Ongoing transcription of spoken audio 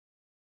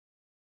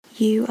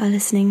You are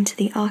listening to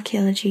the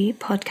Archaeology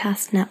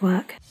Podcast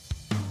Network.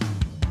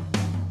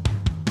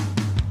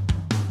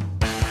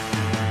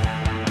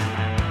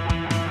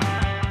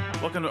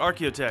 Welcome to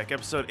Archaeotech,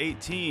 episode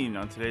 18.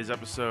 On today's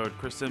episode,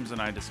 Chris Sims and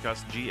I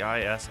discuss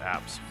GIS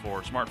apps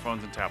for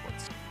smartphones and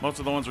tablets. Most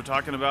of the ones we're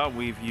talking about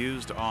we've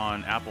used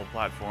on Apple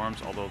platforms,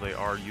 although they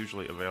are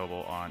usually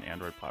available on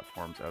Android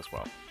platforms as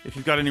well. If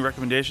you've got any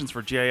recommendations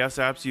for GIS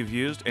apps you've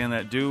used and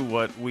that do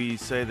what we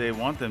say we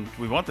want them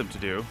to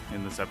do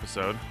in this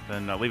episode,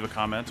 then leave a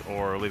comment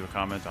on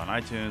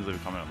iTunes,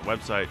 leave a comment on the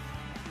website,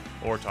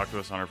 or talk to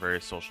us on our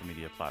various social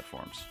media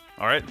platforms.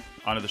 All right,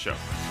 on to the show.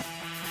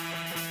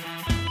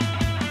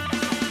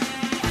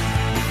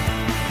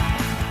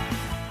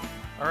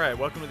 All right,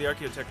 welcome to the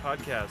Archaeotech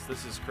Podcast.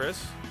 This is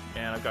Chris,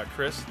 and I've got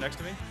Chris next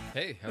to me.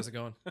 Hey, how's it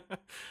going?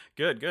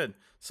 Good.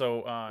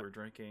 So we're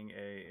drinking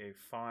a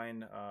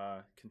fine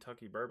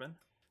Kentucky bourbon.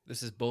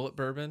 This is Bullet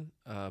Bourbon,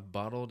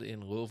 bottled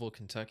in Louisville,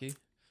 Kentucky.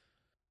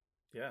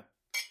 Yeah,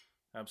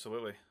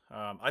 absolutely.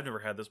 I've never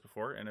had this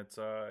before, and it's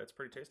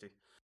pretty tasty.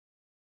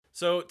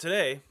 So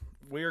today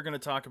we are going to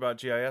talk about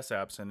GIS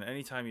apps, and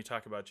anytime you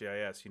talk about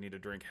GIS, you need to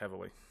drink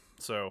heavily.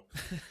 So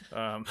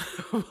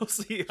we'll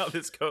see how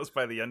this goes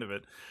by the end of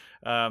it.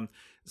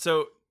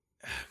 So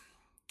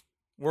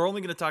we're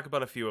only going to talk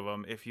about a few of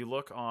them. If you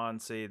look on,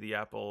 say, the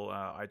Apple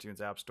iTunes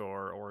App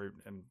Store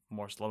and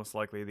most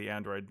likely the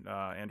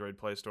Android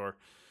Play Store,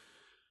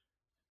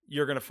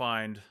 you're going to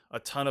find a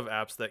ton of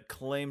apps that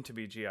claim to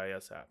be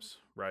GIS apps,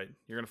 right?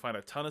 You're going to find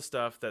a ton of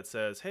stuff that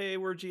says, hey,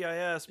 we're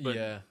GIS,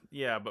 but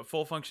but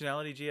full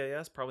functionality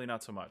GIS, probably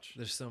not so much.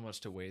 There's so much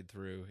to wade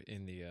through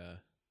in the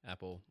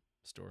Apple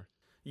Store.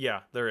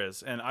 Yeah, there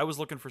is. And I was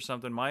looking for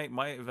something.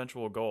 My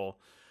eventual goal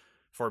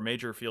for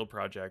major field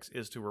projects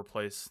is to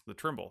replace the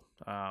Trimble.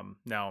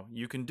 Now,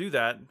 you can do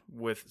that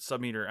with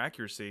sub-meter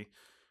accuracy,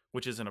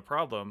 which isn't a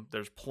problem.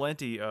 There's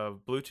plenty of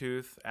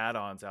Bluetooth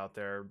add-ons out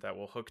there that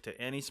will hook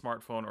to any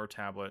smartphone or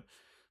tablet.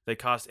 They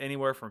cost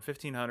anywhere from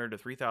 $1,500 to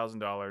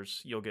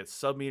 $3,000. You'll get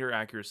sub-meter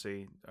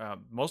accuracy.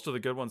 Most of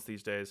the good ones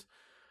these days,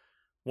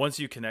 once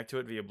you connect to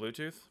it via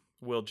Bluetooth,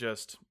 will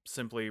just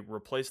simply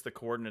replace the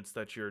coordinates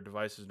that your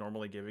device is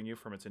normally giving you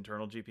from its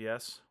internal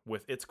GPS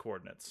with its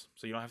coordinates.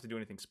 So you don't have to do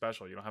anything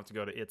special. You don't have to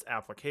go to its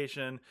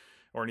application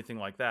or anything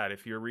like that.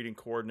 If you're reading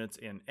coordinates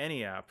in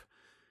any app,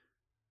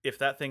 if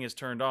that thing is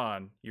turned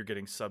on, you're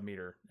getting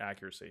sub-meter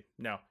accuracy.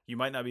 Now, you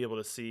might not be able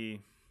to see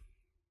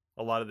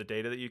a lot of the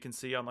data that you can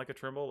see on like a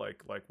Trimble,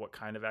 like what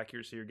kind of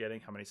accuracy you're getting,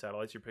 how many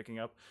satellites you're picking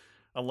up,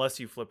 unless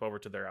you flip over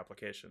to their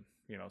application.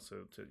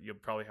 So you'll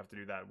probably have to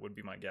do that, would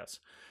be my guess.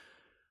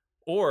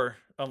 Or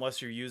unless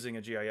you're using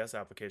a GIS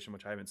application,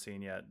 which I haven't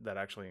seen yet, that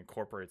actually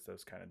incorporates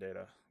those kind of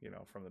data,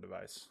 from the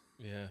device.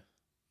 Yeah.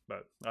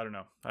 But I don't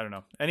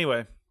know.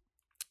 Anyway,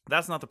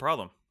 that's not the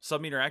problem.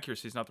 Sub-meter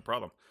accuracy is not the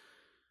problem.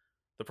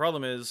 The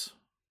problem is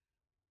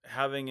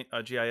having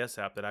a GIS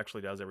app that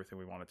actually does everything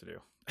we want it to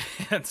do.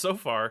 And so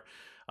far,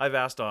 I've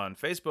asked on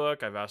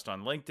Facebook, I've asked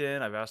on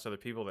LinkedIn, I've asked other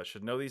people that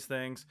should know these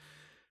things.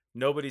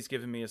 Nobody's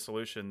given me a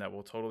solution that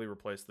will totally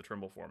replace the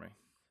Trimble for me.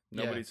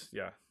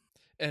 Yeah.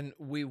 And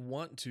we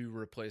want to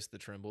replace the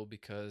Trimble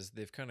because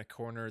they've kind of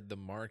cornered the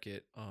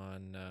market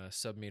on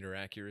sub-meter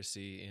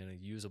accuracy in a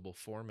usable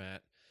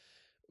format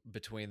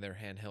between their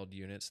handheld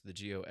units, the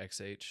Geo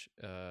XH,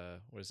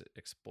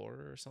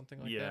 Explorer or something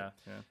like that?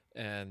 Yeah.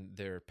 And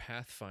their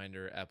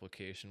Pathfinder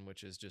application,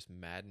 which is just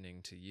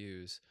maddening to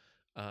use.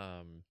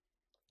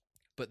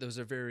 But those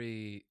are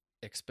very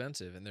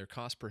expensive and they're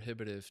cost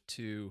prohibitive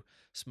to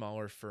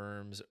smaller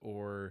firms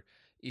or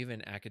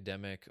even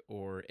academic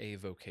or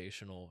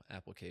avocational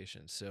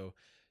applications. So,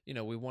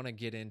 we want to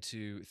get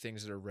into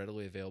things that are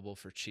readily available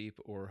for cheap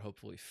or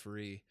hopefully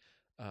free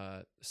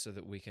so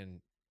that we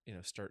can,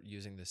 start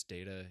using this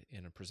data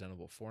in a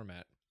presentable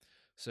format.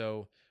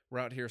 So we're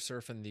out here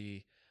surfing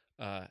the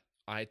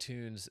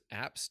iTunes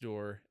App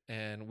Store,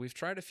 and we've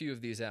tried a few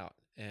of these out.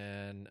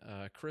 And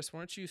Chris,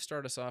 why don't you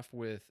start us off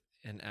with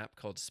an app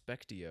called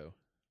Spectio?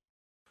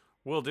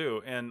 Will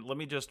do. And let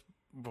me just,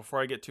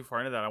 before I get too far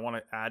into that, I want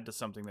to add to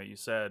something that you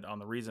said on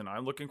the reason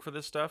I'm looking for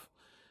this stuff.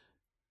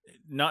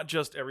 Not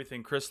just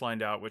everything Chris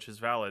lined out, which is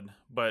valid,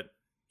 but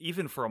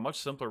even for a much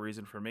simpler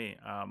reason for me.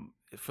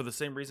 For the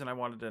same reason I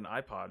wanted an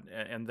iPod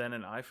and then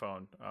an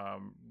iPhone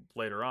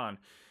later on,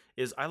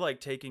 is I like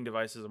taking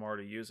devices I'm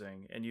already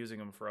using and using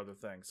them for other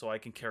things so I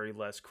can carry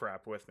less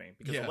crap with me.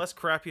 Because the less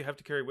crap you have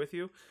to carry with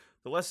you,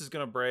 the less is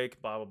going to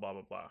break, blah, blah, blah,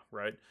 blah, blah,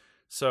 right?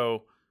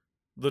 So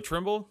the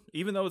Trimble,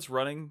 even though it's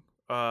running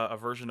a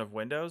version of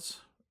Windows,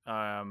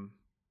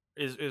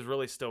 is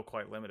really still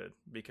quite limited,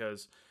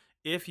 because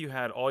if you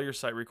had all your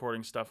site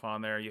recording stuff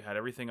on there, you had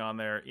everything on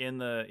there in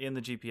the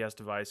GPS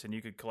device, and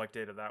you could collect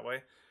data that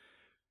way,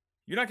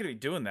 you're not going to be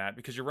doing that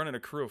because you're running a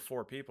crew of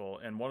 4 people,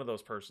 and one of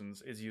those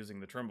persons is using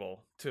the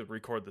Trimble to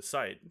record the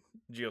site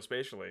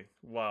geospatially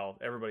while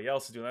everybody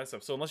else is doing that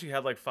stuff. So unless you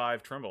had like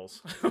 5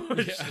 Trimbles,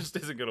 which just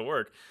isn't going to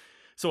work.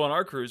 So on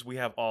our crews, we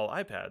have all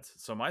iPads.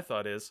 So my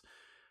thought is,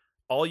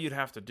 all you'd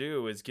have to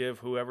do is give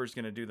whoever's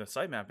going to do the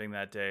site mapping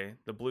that day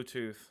the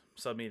Bluetooth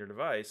sub-meter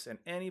device, and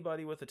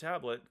anybody with a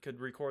tablet could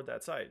record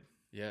that site.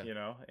 Yeah.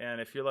 And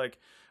if you're like,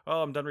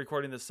 oh, I'm done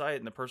recording this site,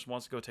 and the person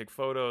wants to go take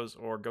photos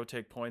or go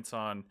take points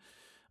on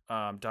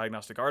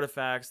diagnostic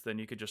artifacts, then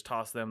you could just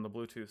toss them the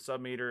Bluetooth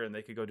sub-meter, and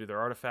they could go do their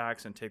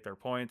artifacts and take their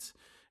points,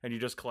 and you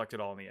just collect it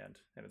all in the end,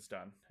 and it's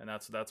done. And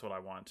that's what I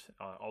want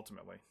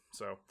ultimately.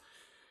 So,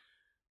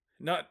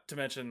 not to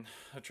mention,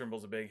 a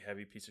Trimble's a big,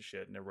 heavy piece of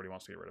shit, and everybody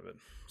wants to get rid of it.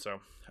 So,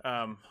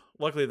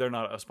 luckily, they're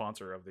not a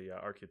sponsor of the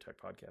Archaeotech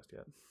podcast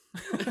yet.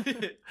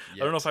 I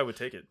don't know if I would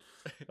take it.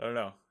 I don't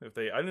know if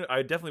they.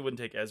 I definitely wouldn't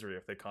take Esri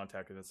if they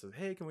contacted and says,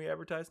 "Hey, can we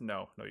advertise?"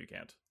 No, you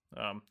can't.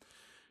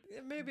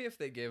 Maybe if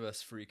they gave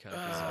us free copies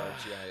of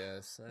our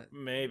GIS,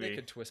 maybe they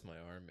could twist my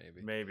arm.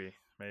 Maybe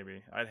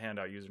I'd hand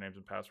out usernames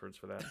and passwords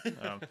for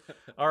that.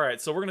 All right,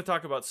 so we're going to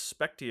talk about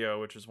Spectio,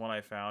 which is one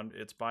I found.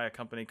 It's by a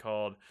company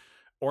called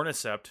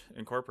Ornicept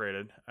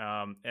Incorporated.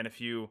 And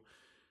if you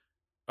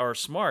are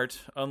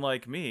smart,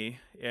 unlike me,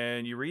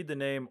 and you read the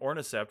name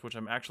Ornicept, which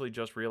I'm actually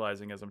just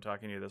realizing as I'm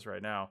talking to you this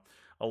right now,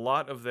 a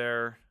lot of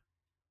their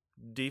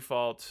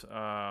default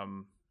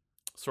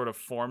sort of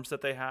forms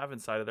that they have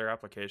inside of their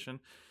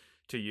application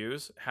to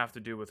use have to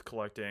do with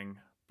collecting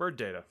bird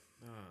data.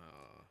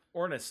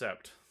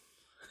 Ornicept.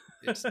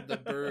 It's the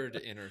bird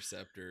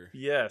interceptor.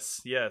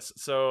 Yes.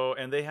 So,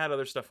 and they had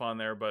other stuff on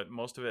there, but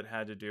most of it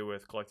had to do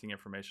with collecting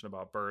information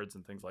about birds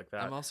and things like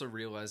that. I'm also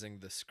realizing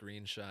the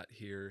screenshot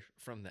here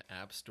from the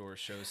App Store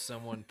shows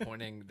someone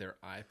pointing their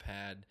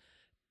iPad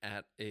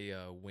at a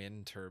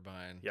wind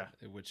turbine,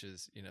 which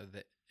is,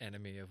 the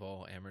enemy of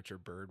all amateur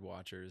bird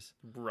watchers.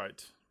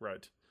 Right.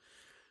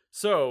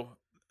 So,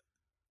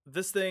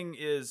 this thing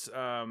is,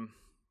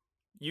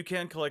 you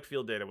can collect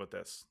field data with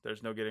this.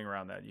 There's no getting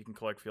around that. You can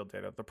collect field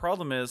data. The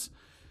problem is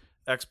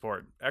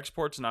export.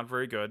 Export's not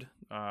very good.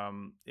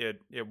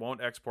 It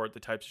won't export the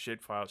types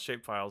of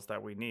shape files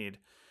that we need.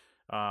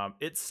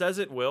 It says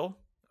it will,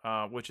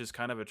 which is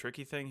kind of a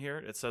tricky thing here.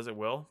 It says it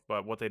will,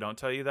 but what they don't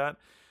tell you that,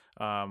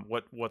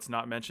 what's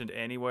not mentioned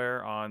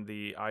anywhere on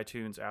the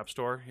iTunes App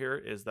Store here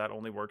is that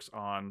only works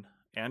on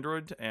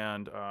Android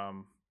and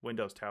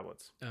Windows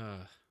tablets.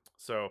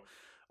 So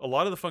a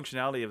lot of the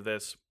functionality of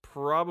this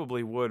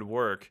probably would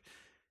work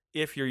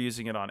if you're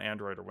using it on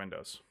Android or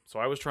Windows. So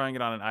I was trying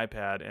it on an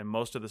iPad, and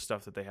most of the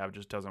stuff that they have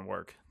just doesn't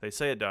work. They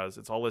say it does.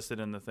 It's all listed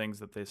in the things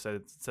that they said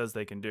it says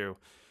they can do,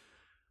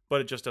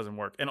 but it just doesn't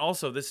work. And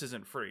also, this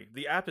isn't free.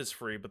 The app is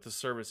free, but the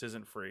service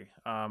isn't free.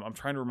 I'm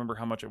trying to remember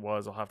how much it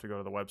was. I'll have to go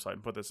to the website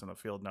and put this in the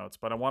field notes,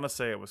 but I want to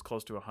say it was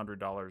close to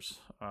 $100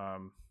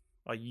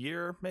 a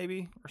year,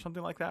 maybe, or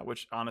something like that,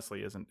 which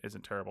honestly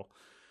isn't terrible.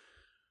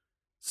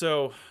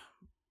 So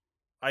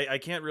I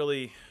can't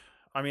really,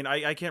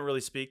 I can't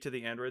really speak to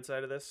the Android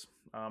side of this.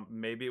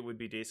 Maybe it would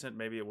be decent.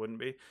 Maybe it wouldn't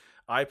be.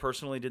 I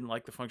personally didn't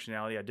like the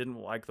functionality. I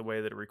didn't like the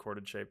way that it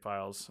recorded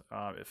shapefiles.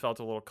 It felt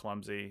a little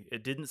clumsy.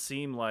 It didn't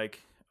seem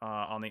like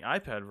on the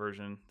iPad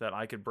version that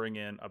I could bring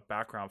in a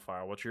background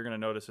file, which you're going to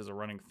notice is a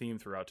running theme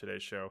throughout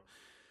today's show,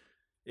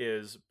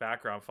 is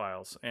background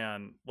files.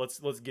 And let's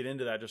get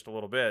into that just a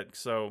little bit.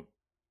 So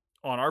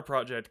on our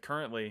project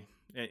currently,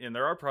 and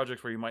there are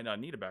projects where you might not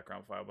need a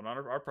background file, but on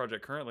our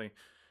project currently,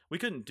 we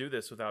couldn't do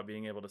this without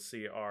being able to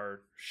see our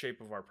shape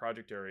of our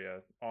project area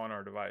on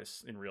our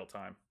device in real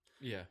time.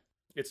 Yeah.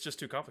 It's just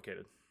too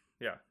complicated.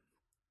 Yeah.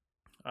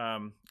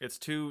 It's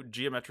too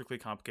geometrically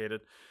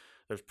complicated.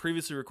 There's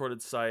previously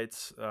recorded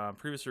sites,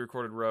 previously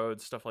recorded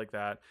roads, stuff like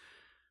that.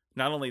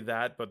 Not only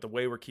that, but the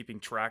way we're keeping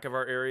track of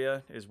our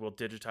area is we'll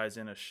digitize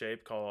in a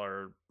shape called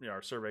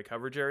our survey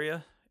coverage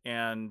area.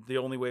 And the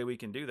only way we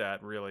can do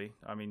that, really,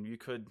 you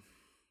could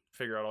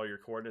figure out all your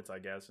coordinates, I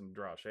guess, and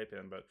draw a shape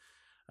in, but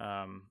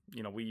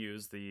we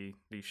use the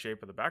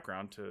shape of the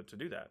background to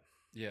do that.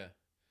 Yeah.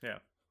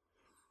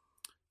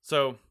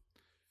 So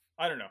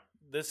I don't know.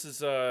 This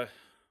is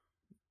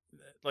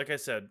like I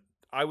said,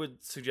 I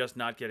would suggest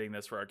not getting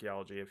this for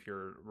archaeology if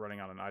you're running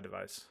on an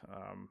iDevice.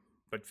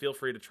 But feel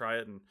free to try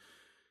it and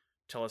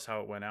tell us how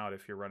it went out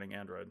if you're running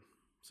Android.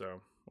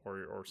 So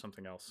or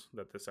something else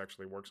that this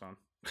actually works on.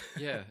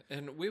 Yeah,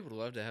 and we would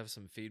love to have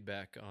some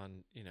feedback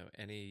on,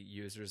 any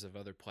users of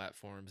other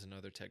platforms and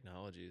other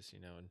technologies,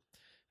 and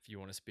if you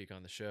want to speak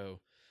on the show,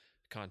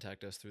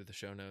 contact us through the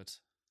show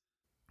notes.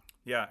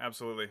 Yeah,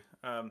 absolutely.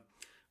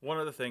 One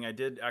other thing, I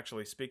did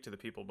actually speak to the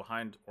people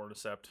behind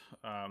Ornicept,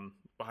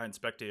 behind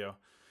Spectio,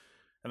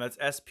 and that's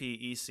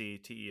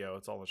SPECTEO.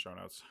 It's all in the show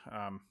notes.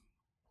 I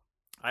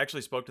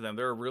actually spoke to them.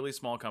 They're a really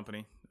small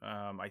company.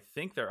 I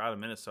think they're out of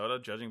Minnesota,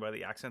 judging by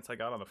the accents I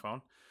got on the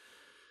phone,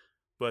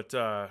 but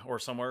or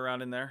somewhere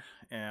around in there.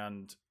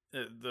 And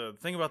the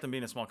thing about them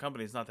being a small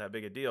company is not that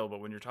big a deal, but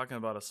when you're talking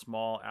about a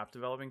small app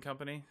developing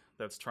company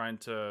that's trying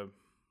to,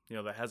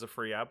 that has a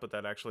free app, but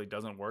that actually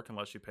doesn't work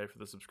unless you pay for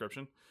the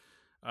subscription,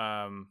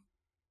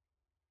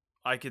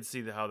 I could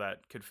see how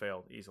that could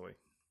fail easily.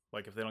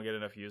 Like if they don't get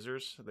enough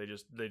users,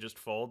 they just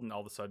fold, and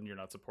all of a sudden you're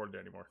not supported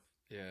anymore.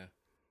 Yeah.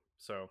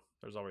 So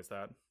there's always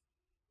that.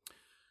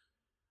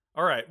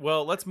 All right,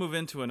 well, let's move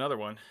into another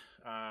one.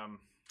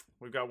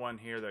 we've got one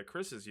here that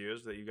Chris has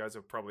used that you guys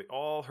have probably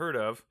all heard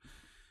of,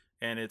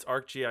 and it's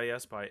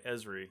ArcGIS by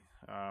Esri.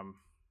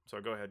 So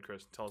go ahead,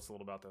 Chris. Tell us a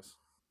little about this.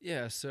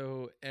 Yeah,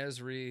 so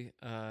Esri,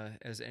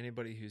 as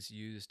anybody who's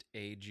used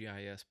a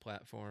GIS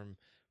platform,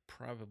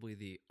 probably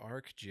the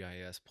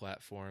ArcGIS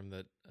platform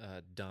that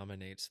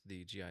dominates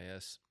the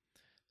GIS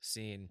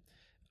scene,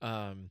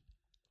 um,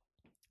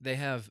 they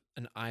have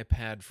an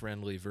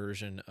iPad-friendly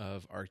version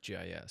of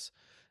ArcGIS,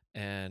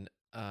 and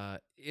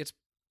it's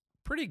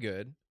pretty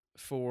good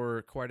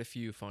for quite a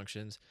few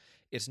functions.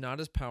 It's not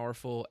as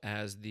powerful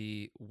as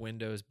the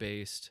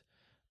Windows-based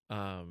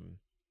ArcGIS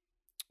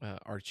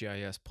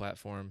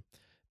platform.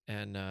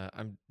 And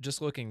I'm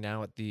just looking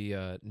now at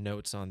the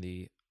notes on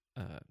the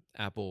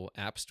Apple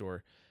App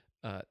Store.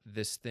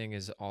 This thing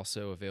is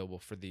also available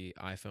for the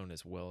iPhone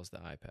as well as the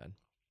iPad.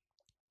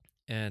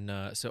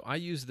 And so I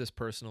use this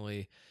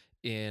personally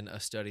in a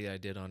study I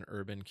did on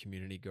urban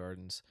community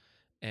gardens.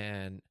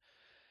 And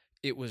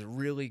it was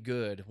really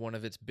good. One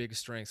of its big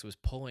strengths was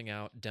pulling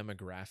out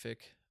demographic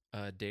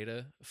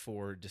data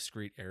for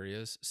discrete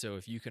areas. So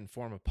if you can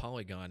form a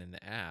polygon in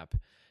the app,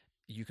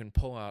 you can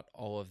pull out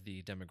all of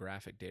the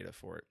demographic data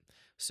for it.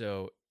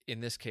 So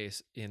in this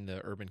case, in the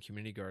urban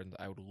community garden,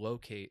 I would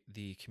locate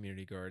the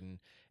community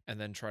garden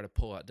and then try to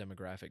pull out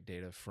demographic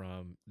data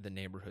from the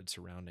neighborhood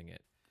surrounding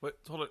it. Wait,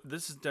 hold on.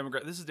 This is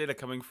data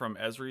coming from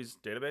Esri's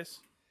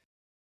database?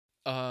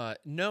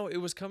 No, it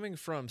was coming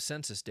from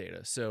census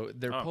data. So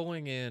they're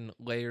pulling in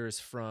layers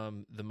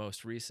from the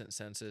most recent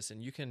census,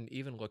 and you can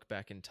even look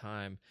back in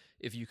time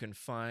if you can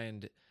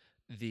find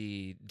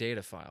the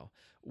data file,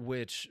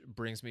 which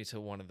brings me to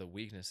one of the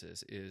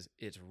weaknesses is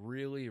it's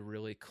really,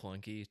 really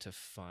clunky to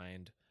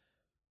find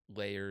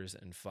layers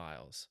and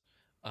files.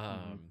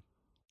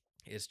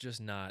 It's just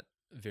not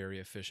very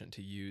efficient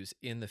to use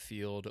in the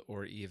field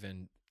or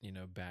even,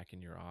 back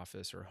in your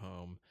office or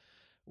home,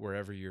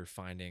 wherever you're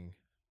finding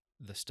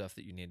the stuff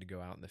that you need to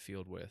go out in the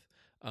field with.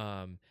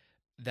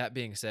 That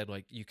being said,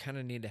 like you kind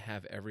of need to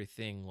have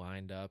everything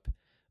lined up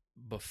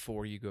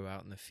before you go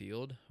out in the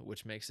field,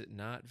 which makes it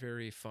not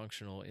very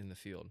functional in the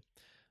field.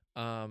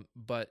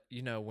 But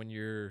when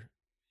you're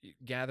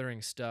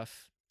gathering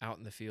stuff out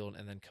in the field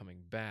and then coming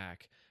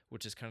back,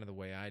 which is kind of the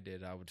way I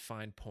did, I would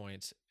find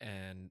points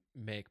and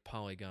make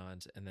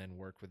polygons and then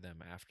work with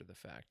them after the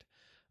fact.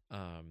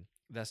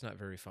 That's not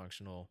very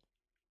functional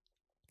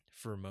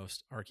for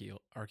most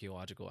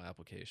archaeological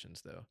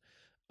applications, though.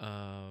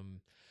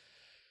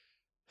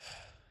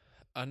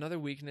 Another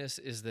weakness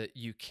is that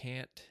you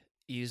can't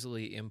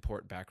easily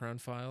import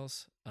background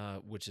files,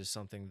 which is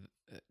something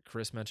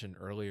Chris mentioned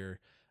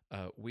earlier.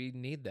 We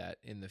need that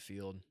in the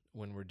field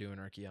when we're doing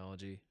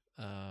archaeology.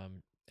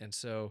 And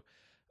so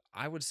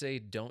I would say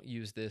don't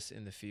use this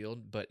in the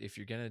field, but if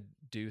you're going to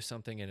do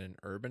something in an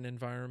urban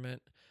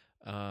environment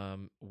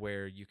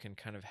where you can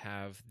kind of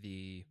have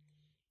the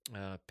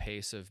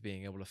pace of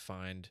being able to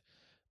find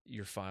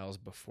your files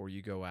before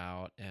you go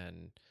out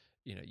and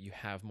you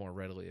have more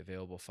readily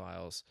available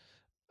files,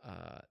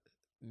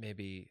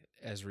 maybe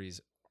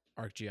Esri's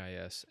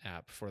ArcGIS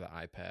app for the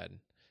iPad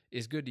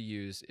is good to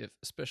use,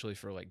 especially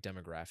for like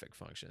demographic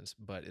functions,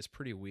 but it's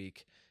pretty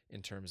weak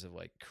in terms of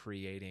like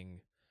creating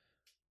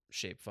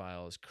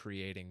shapefiles,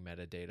 creating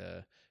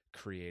metadata,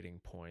 creating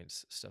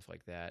points, stuff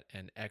like that,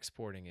 and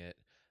exporting it,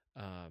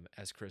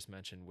 as Chris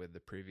mentioned with the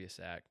previous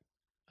app,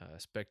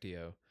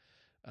 Spectio.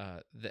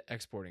 The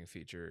exporting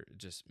feature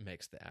just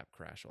makes the app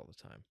crash all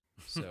the time.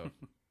 So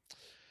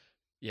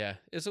yeah,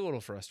 it's a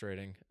little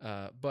frustrating,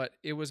 but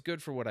it was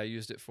good for what I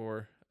used it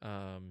for,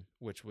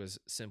 which was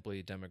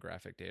simply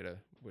demographic data,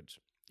 which,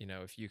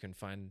 if you can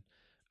find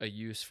a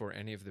use for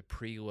any of the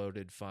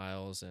preloaded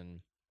files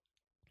and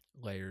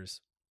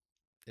layers,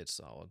 it's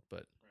solid.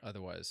 But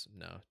otherwise,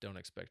 no, don't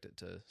expect it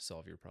to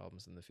solve your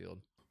problems in the field.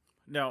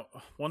 Now,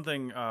 one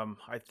thing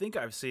I think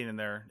I've seen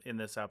in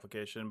this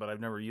application, but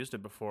I've never used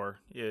it before,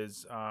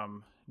 is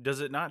does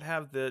it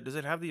have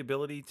the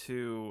ability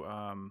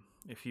to,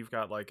 if you've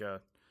got like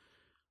a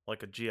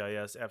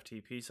GIS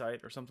FTP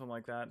site or something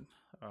like that,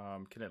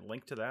 can it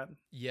link to that?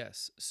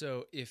 Yes.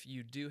 So if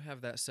you do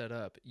have that set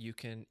up, you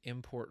can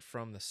import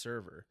from the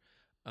server.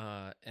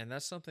 And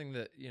that's something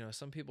that,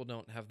 some people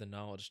don't have the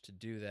knowledge to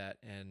do that.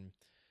 And,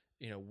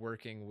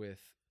 working with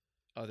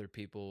other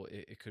people,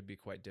 it could be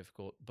quite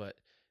difficult. But,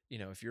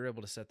 if you're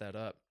able to set that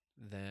up,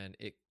 then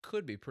it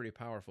could be pretty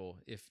powerful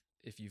if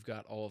you've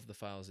got all of the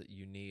files that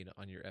you need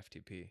on your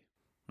FTP.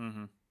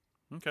 Mm-hmm.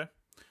 Okay.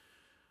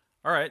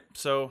 All right.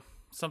 So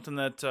something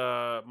that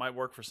might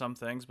work for some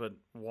things, but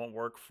won't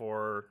work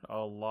for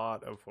a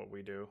lot of what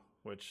we do,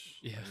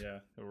 which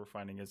we're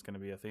finding is going to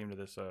be a theme to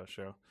this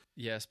show.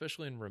 Yeah,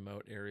 especially in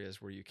remote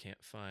areas where you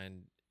can't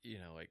find,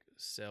 like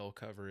cell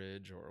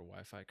coverage or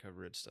Wi-Fi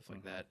coverage, stuff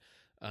like that.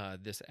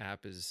 This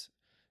app is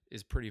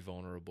pretty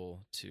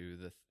vulnerable to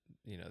the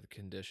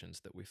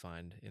conditions that we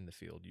find in the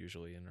field,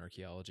 usually in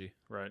archaeology.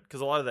 Right,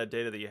 because a lot of that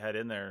data that you had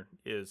in there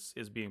is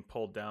being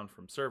pulled down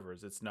from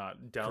servers. It's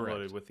not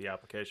downloaded with the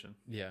application.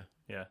 Yeah.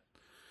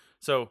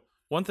 So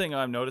one thing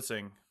I'm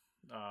noticing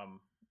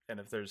and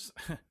if there's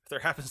if there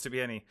happens to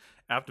be any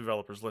app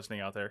developers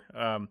listening out there,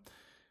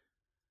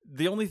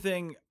 the only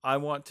thing I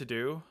want to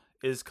do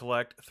is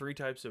collect 3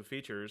 types of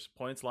features: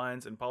 points,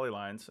 lines, and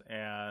polylines,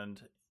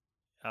 and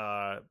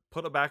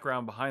put a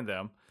background behind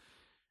them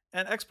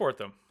and export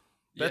them.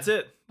 That's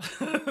it.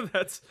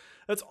 That's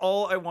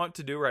all I want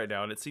to do right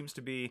now, and it seems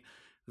to be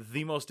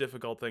the most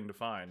difficult thing to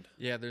find.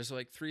 Yeah, there's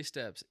like 3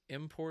 steps.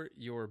 Import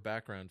your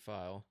background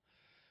file,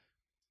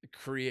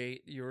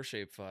 create your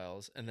shape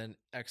files, and then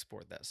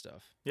export that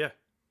stuff. Yeah.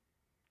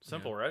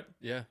 Simple, right?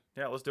 Yeah.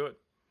 Yeah, let's do it.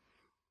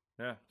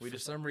 Yeah, For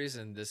some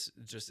reason, this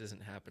just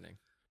isn't happening.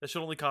 It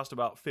should only cost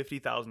about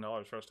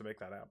 $50,000 for us to make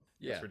that app.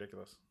 Yeah. That's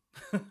ridiculous.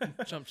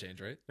 Chump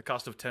change, right? The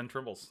cost of 10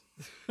 Trimbles.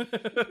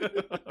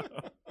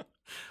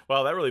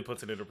 Wow, that really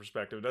puts it into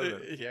perspective,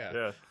 doesn't it? Yeah.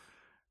 Yeah.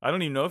 I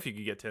don't even know if you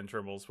could get 10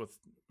 Trimbles for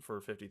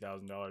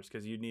 $50,000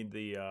 because you need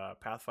the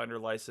Pathfinder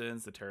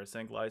license, the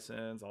TerraSync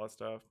license, all that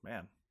stuff.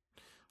 Man,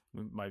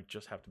 we might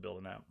just have to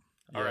build an app.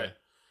 All right.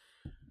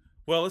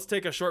 Well, let's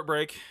take a short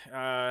break.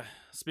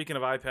 Speaking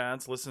of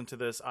iPads, listen to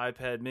this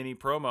iPad mini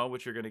promo,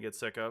 which you're going to get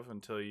sick of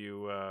until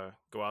you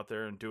go out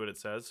there and do what it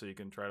says so you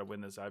can try to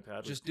win this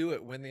iPad. Just do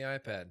it. Win the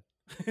iPad.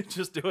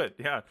 Just do it.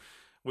 Yeah.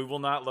 We will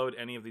not load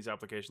any of these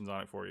applications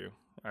on it for you.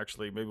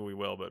 Actually, maybe we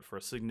will, but for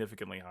a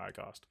significantly high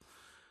cost.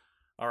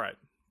 All right.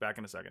 Back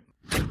in a second.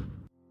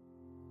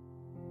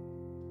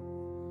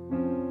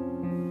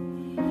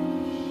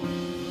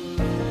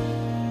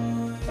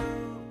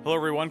 Hello,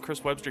 everyone.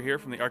 Chris Webster here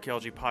from the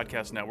Archaeology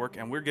Podcast Network,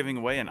 and we're giving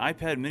away an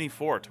iPad Mini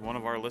 4 to one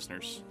of our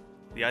listeners.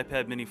 The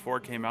iPad Mini 4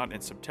 came out in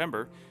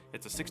September.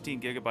 It's a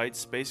 16-gigabyte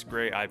space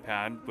gray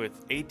iPad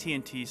with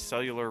AT&T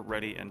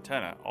cellular-ready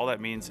antenna. All that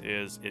means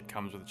is it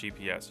comes with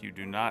GPS. You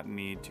do not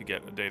need to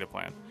get a data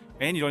plan.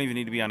 And you don't even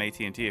need to be on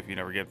AT&T if you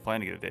never plan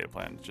to get a data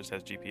plan. It just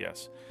has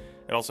GPS.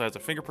 It also has a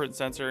fingerprint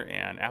sensor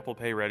and Apple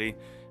Pay ready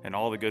and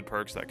all the good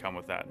perks that come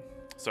with that.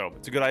 So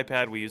it's a good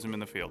iPad. We use them in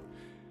the field.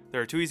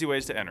 There are 2 easy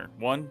ways to enter.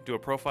 1, do a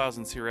Profiles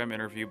in CRM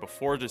interview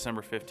before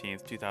December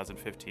 15th,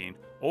 2015,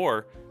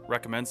 or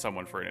recommend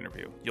someone for an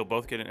interview. You'll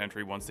both get an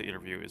entry once the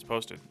interview is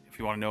posted. If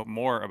you want to know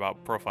more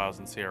about Profiles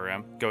in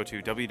CRM, go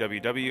to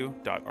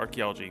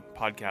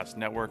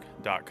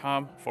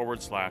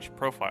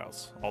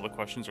www.archaeologypodcastnetwork.com/profiles. All the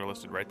questions are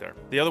listed right there.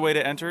 The other way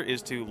to enter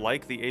is to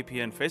like the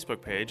APN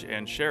Facebook page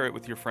and share it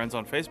with your friends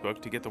on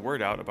Facebook to get the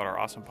word out about our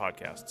awesome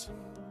podcasts.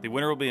 The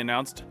winner will be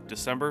announced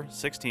December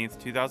 16th,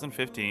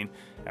 2015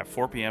 at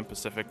 4 p.m.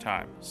 Pacific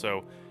time.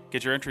 So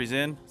get your entries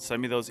in,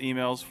 send me those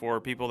emails for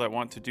people that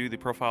want to do the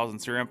Profiles in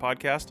CRM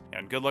podcast,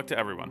 and good luck to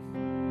everyone.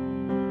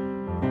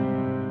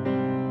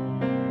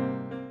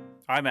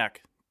 iMac,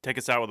 take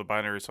us out with a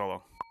binary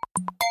solo.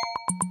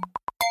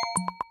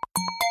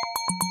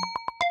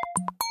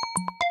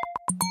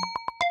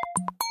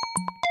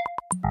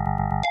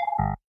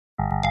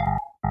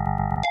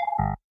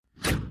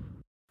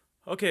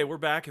 Okay, we're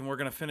back, and we're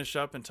going to finish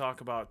up and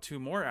talk about 2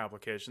 more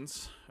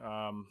applications,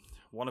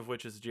 one of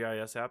which is a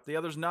GIS app. The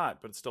other's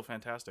not, but it's still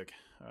fantastic.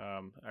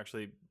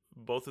 Actually,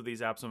 both of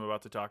these apps I'm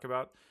about to talk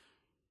about,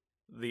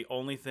 the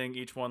only thing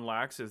each one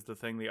lacks is the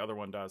thing the other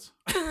one does.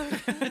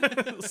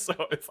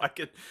 So if I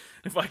could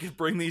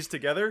bring these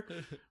together,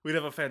 we'd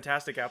have a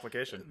fantastic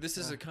application. This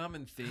is a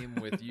common theme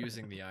with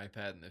using the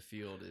iPad in the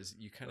field is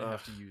you kind of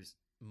have to use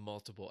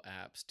multiple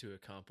apps to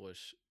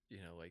accomplish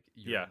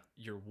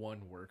your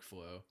one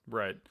workflow.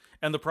 Right.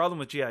 And the problem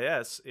with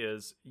GIS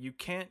is you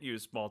can't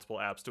use multiple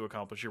apps to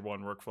accomplish your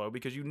one workflow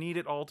because you need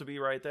it all to be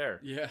right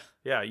there. Yeah.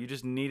 Yeah, you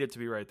just need it to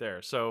be right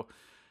there. So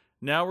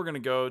now we're going to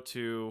go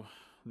to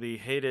the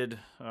hated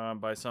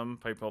by some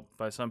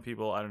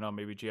people, I don't know,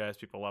 maybe GIS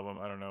people love them,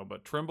 I don't know,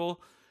 but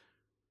Trimble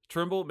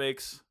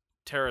makes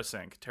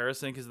TerraSync.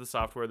 TerraSync is the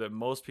software that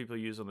most people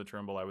use on the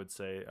Trimble, I would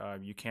say.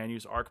 You can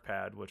use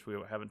ArcPad, which we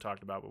haven't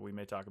talked about, but we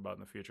may talk about in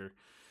the future.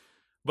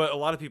 But a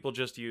lot of people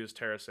just use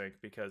TerraSync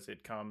because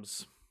it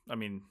comes. I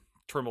mean,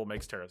 Trimble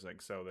makes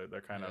TerraSync, so they're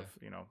kind of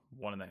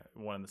one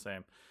and the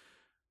same.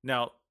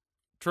 Now,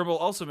 Trimble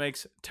also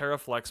makes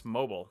TerraFlex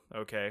Mobile,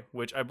 okay,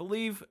 which I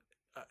believe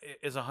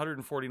is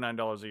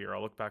 $149 a year.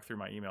 I'll look back through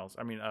my emails.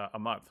 I mean, a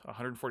month,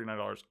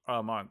 $149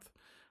 a month.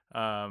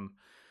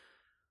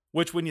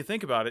 Which, when you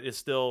think about it, is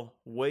still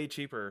way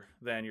cheaper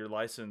than your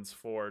license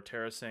for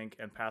TerraSync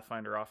and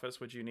Pathfinder Office,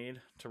 which you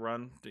need to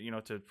run,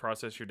 to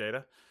process your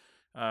data.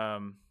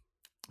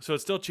 So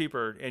it's still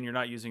cheaper, and you're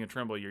not using a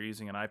Trimble, you're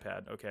using an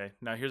iPad, okay?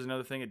 Now, here's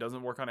another thing. It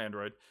doesn't work on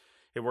Android.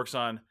 It works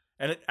on,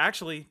 and it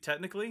actually,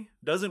 technically,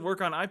 doesn't work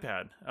on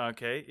iPad,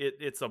 okay?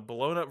 It's a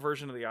blown-up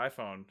version of the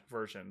iPhone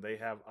version. They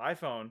have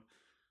iPhone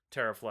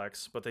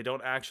TerraFlex, but they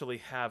don't actually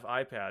have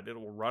iPad. It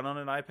will run on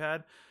an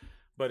iPad,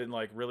 but in,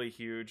 really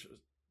huge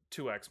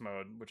 2x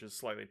mode, which is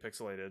slightly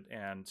pixelated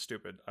and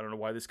stupid. I don't know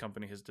why this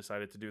company has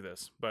decided to do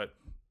this, but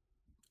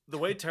the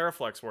way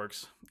TerraFlex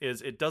works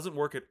is it doesn't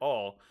work at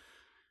all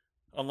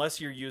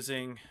unless you're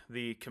using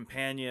the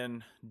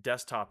companion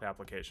desktop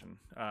application.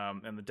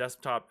 And the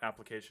desktop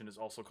application is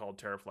also called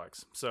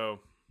TerraFlex.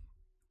 So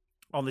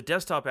on the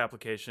desktop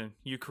application,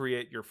 you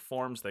create your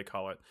forms, they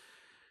call it.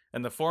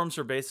 And the forms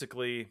are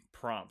basically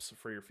prompts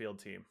for your field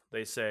team.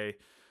 They say,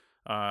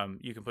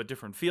 You can put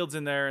different fields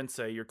in there and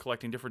say you're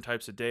collecting different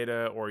types of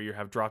data, or you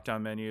have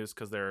drop-down menus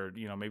because they're,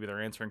 maybe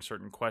they're answering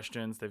certain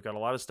questions. They've got a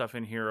lot of stuff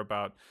in here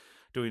about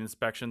doing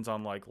inspections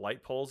on like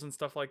light poles and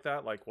stuff like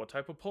that. Like what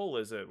type of pole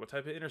is it? What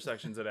type of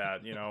intersections it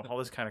at? All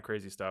this kind of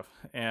crazy stuff.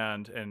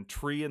 And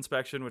tree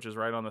inspection, which is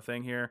right on the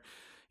thing here.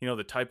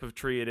 The type of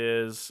tree it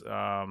is.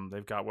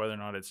 They've got whether or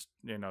not it's,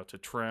 to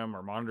trim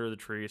or monitor the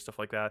tree, stuff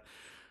like that.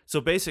 So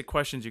basic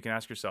questions you can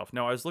ask yourself.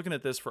 Now, I was looking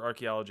at this for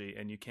archaeology,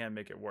 and you can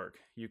make it work.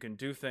 You can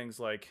do things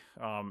like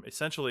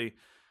essentially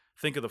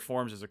think of the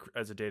forms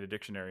as a data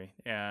dictionary,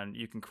 and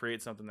you can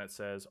create something that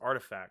says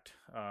artifact,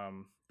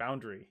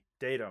 boundary,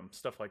 datum,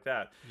 stuff like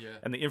that. Yeah.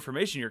 And the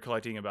information you're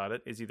collecting about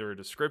it is either a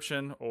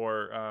description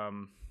or,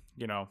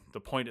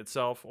 the point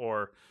itself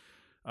or,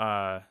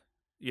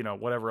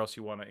 whatever else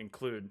you want to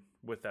include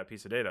with that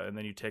piece of data. And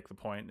then you take the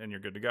point and you're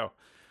good to go.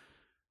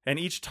 And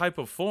each type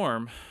of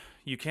form,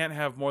 you can't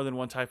have more than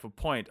one type of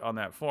point on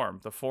that form.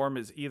 The form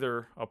is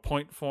either a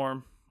point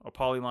form, a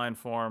polyline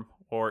form,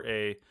 or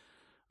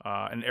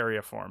an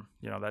area form,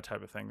 that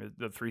type of thing,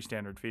 the three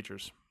standard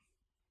features.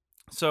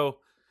 So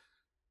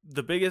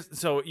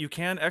you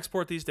can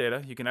export these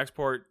data. You can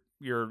export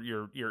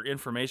your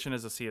information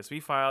as a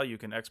CSV file. You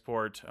can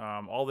export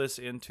all this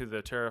into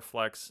the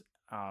TerraFlex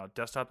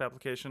desktop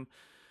application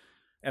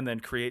and then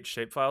create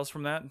shapefiles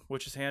from that,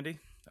 which is handy,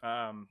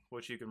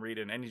 which you can read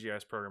in any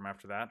GIS program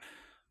after that.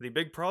 The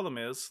big problem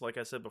is, like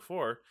I said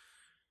before,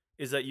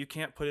 is that you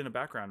can't put in a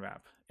background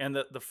map. And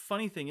the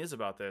funny thing is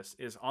about this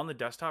is on the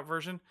desktop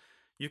version,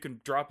 you can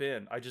drop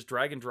in. I just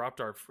drag and dropped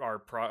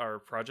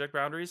our project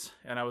boundaries,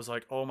 and I was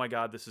like, oh my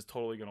God, this is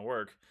totally going to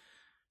work.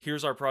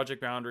 Here's our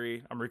project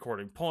boundary. I'm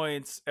recording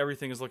points.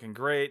 Everything is looking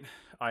great.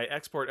 I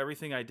export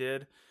everything I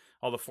did,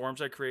 all the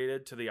forms I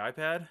created to the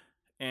iPad,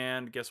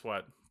 and guess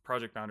what?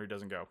 Project boundary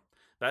doesn't go.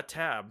 That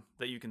tab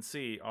that you can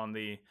see on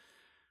the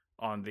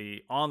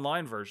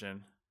online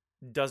version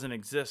doesn't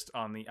exist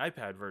on the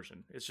iPad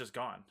version. It's just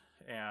gone.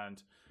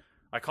 And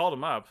I called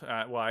them up.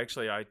 I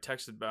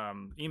texted,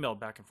 emailed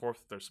back and forth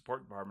with their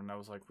support department. And I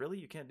was like, really?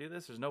 You can't do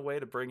this? There's no way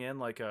to bring in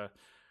like a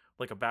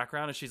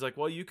background? And she's like,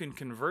 well, you can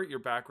convert your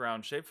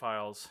background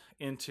shapefiles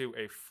into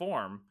a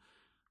form,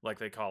 like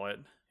they call it,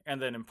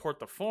 and then import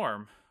the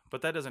form.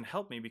 But that doesn't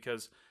help me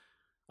because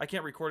I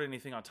can't record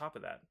anything on top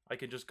of that. I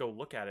can just go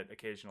look at it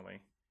occasionally,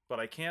 but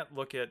I can't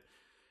look at,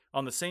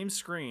 on the same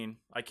screen,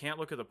 I can't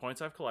look at the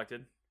points I've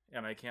collected,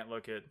 and I can't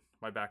look at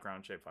my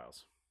background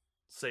shapefiles.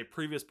 Say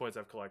previous points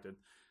I've collected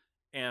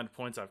and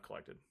points I've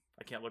collected.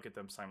 I can't look at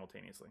them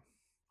simultaneously,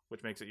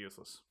 which makes it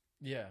useless.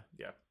 Yeah.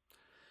 Yeah.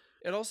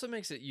 It also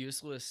makes it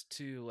useless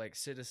to like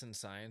citizen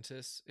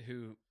scientists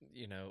who,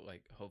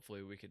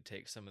 hopefully we could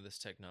take some of this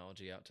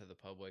technology out to the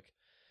public,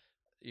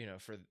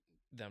 for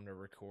them to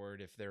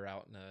record if they're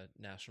out in a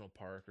national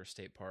park or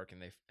state park and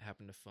they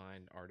happen to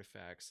find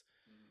artifacts.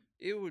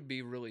 It would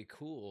be really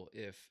cool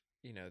if,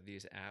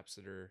 these apps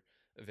that are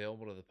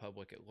available to the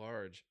public at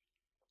large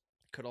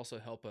could also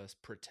help us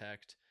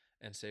protect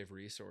and save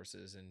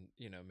resources and,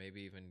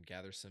 maybe even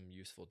gather some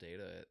useful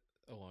data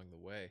along the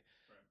way.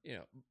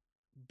 Right.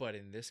 But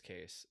in this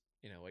case,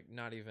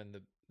 not even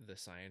the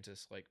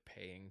scientists like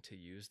paying to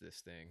use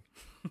this thing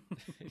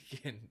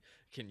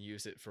can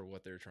use it for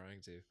what they're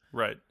trying to.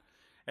 Right.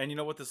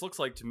 And what this looks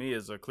like to me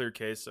is a clear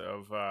case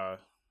of a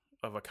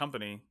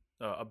company,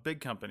 a big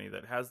company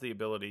that has the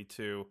ability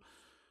to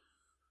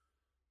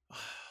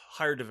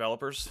hire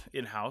developers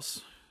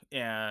in-house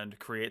and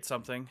create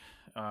something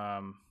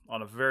on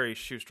a very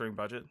shoestring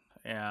budget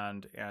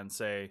and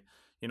say,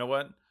 you know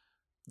what?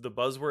 The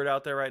buzzword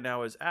out there right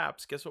now is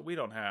apps. Guess what we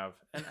don't have?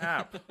 An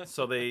app.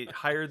 So they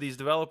hired these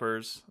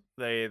developers.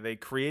 They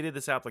created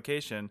this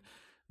application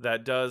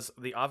that does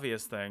the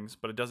obvious things,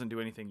 but it doesn't do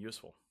anything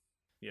useful.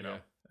 Yeah.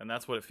 And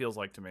that's what it feels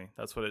like to me.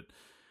 That's what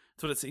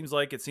it seems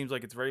like. It seems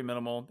like it's very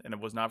minimal and it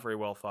was not very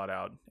well thought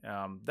out.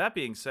 That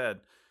being said,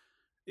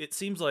 it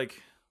seems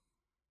like,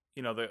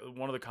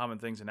 one of the common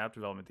things in app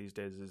development these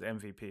days is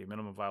MVP,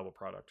 minimum viable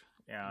product.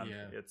 And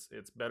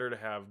it's better to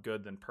have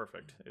good than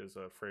perfect is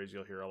a phrase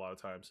you'll hear a lot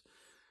of times.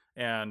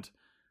 And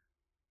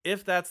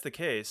if that's the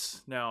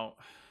case, now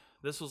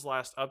this was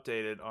last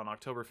updated on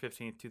October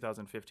 15th,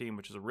 2015,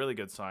 which is a really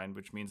good sign,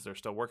 which means they're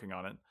still working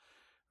on it.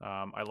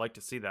 I like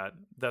to see that.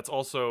 That's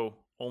also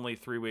only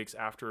 3 weeks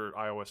after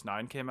iOS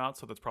 9 came out,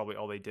 so that's probably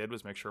all they did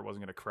was make sure it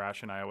wasn't going to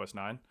crash in iOS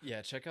 9.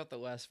 Yeah, check out the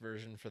last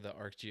version for the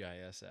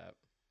ArcGIS app.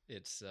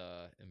 It's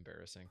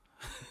embarrassing.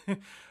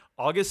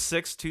 August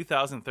 6,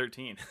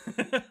 2013.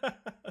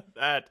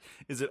 That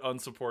is an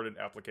unsupported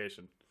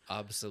application.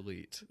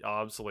 Obsolete.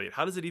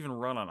 How does it even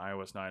run on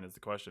iOS 9 is the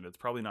question. It's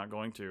probably not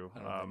going to. I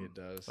don't think it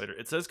does. Later.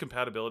 It says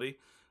compatibility,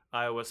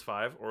 iOS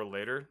 5 or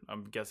later.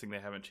 I'm guessing they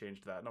haven't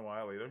changed that in a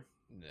while either.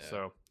 No.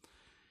 So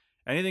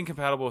anything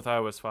compatible with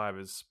iOS 5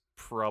 is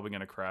probably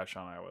going to crash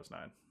on iOS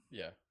 9.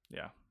 Yeah.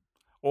 Yeah.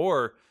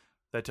 Or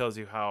that tells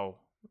you how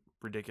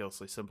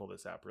ridiculously simple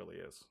this app really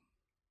is.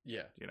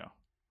 Yeah.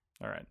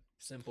 All right.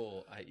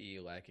 Simple, i.e.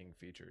 lacking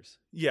features.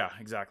 Yeah,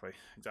 exactly.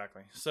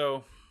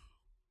 So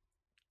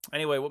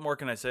anyway, what more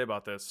can I say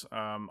about this?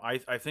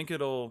 I think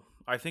it'll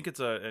I think it's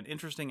an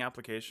interesting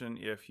application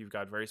if you've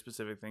got very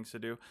specific things to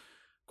do.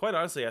 Quite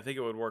honestly, I think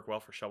it would work well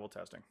for shovel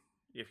testing.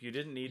 If you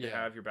didn't need to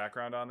have your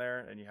background on there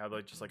and you had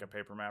like just like a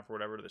paper map or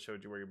whatever that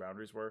showed you where your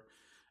boundaries were,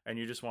 and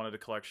you just wanted to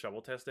collect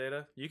shovel test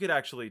data, you could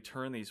actually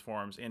turn these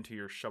forms into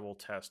your shovel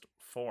test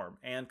form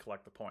and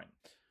collect the point.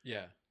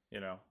 Yeah. You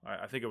know,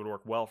 I think it would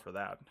work well for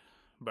that,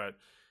 but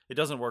it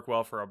doesn't work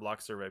well for our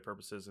block survey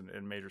purposes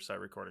and major site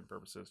recording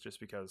purposes, just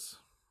because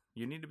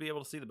you need to be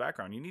able to see the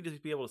background. You need to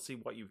be able to see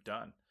what you've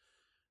done,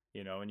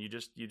 you know, and you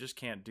just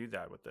can't do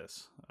that with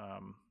this.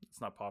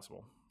 It's not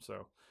possible.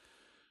 So,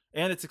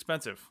 and it's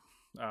expensive.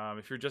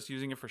 If you're just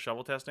using it for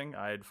shovel testing,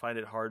 I'd find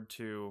it hard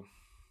to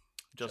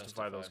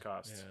justify those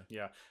costs.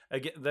 Yeah.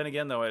 Then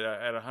again, though,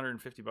 at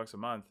 $150 a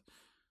month,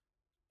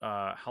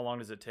 how long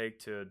does it take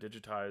to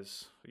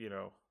digitize,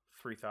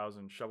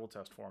 3,000 shovel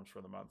test forms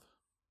for the month?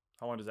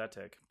 How long does that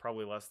take?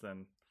 Probably less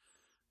than,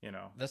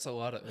 That's a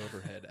lot of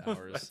overhead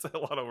hours. That's a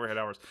lot of overhead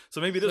hours.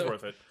 So maybe it is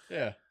worth it.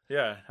 Yeah.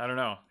 Yeah. I don't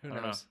know. Who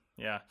knows?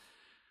 Yeah.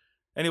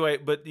 Anyway,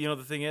 but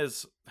the thing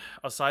is,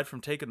 aside from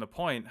taking the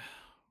point,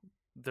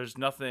 there's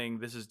nothing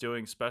this is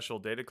doing special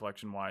data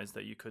collection wise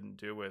that you couldn't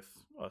do with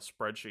a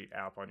spreadsheet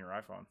app on your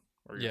iPhone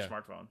or your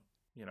smartphone.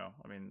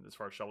 I mean, as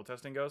far as shovel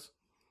testing goes,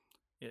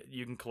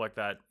 you can collect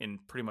that in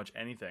pretty much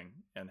anything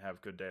and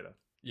have good data.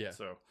 Yeah.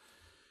 So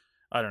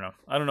I don't know.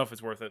 I don't know if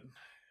it's worth it.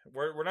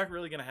 We're not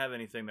really going to have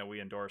anything that we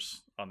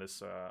endorse on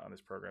this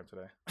program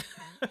today.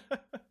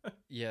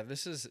 Yeah,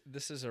 this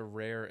is a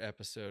rare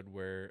episode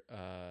where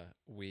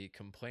we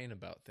complain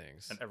about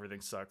things and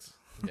everything sucks.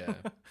 Yeah.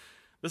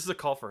 This is a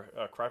call for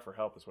cry for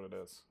help is what it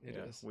is. It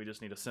is. We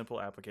just need a simple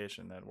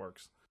application that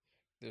works.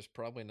 There's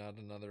probably not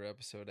another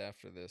episode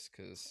after this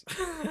because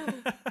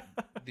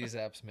these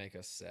apps make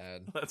us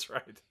sad. That's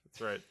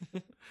right.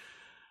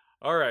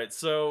 All right.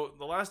 So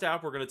the last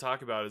app we're going to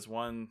talk about is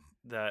one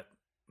that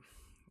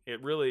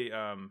it really,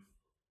 I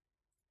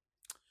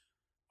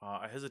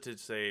hesitate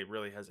to say it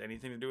really has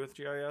anything to do with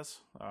GIS.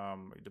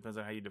 It depends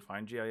on how you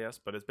define GIS,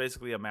 but it's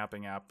basically a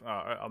mapping app,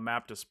 a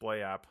map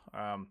display app.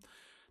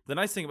 The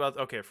nice thing about,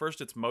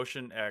 first it's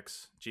Motion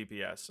X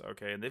GPS,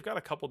 and they've got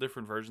a couple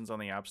different versions on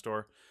the App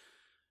Store.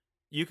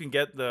 You can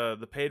get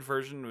the paid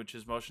version, which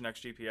is Motion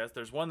X GPS.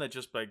 There's one that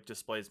just like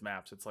displays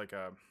maps. It's like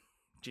a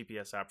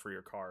GPS app for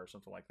your car or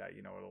something like that.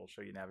 It'll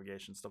show you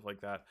navigation, stuff like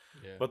that.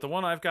 Yeah. But the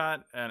one I've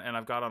got, and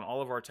I've got on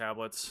all of our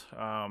tablets,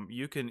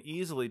 you can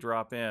easily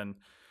drop in.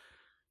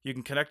 You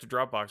can connect to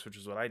Dropbox, which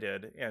is what I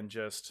did, and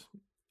just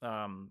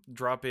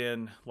drop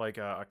in like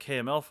a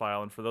KML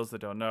file. And for those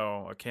that don't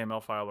know, a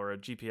KML file or a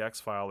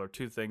GPX file are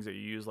two things that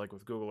you use like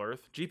with Google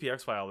Earth.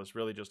 GPX file is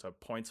really just a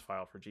points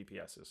file for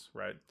GPSs,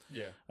 right?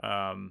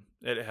 Yeah.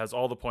 It has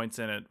all the points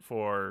in it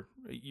for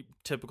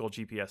typical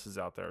GPSs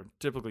out there,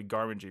 typically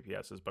Garmin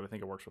GPSs, but I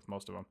think it works with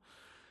most of them.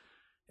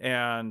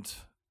 And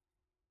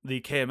the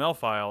KML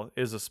file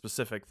is a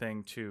specific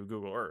thing to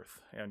Google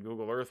Earth, and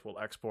Google Earth will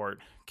export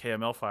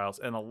KML files,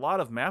 and a lot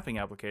of mapping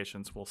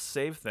applications will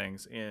save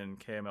things in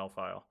KML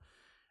file,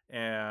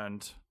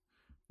 and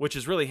which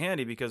is really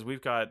handy because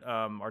we've got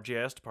our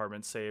GIS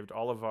department saved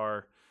all of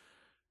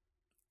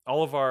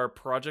our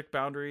project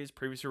boundaries,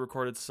 previously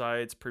recorded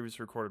sites,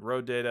 previously recorded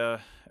road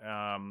data,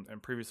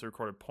 and previously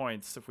recorded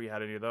points, if we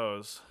had any of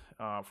those,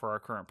 for our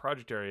current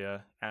project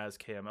area as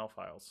KML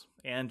files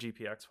and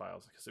GPX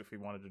files, because if we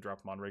wanted to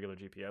drop them on regular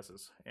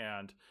GPSs.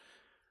 And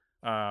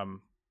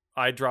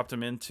I dropped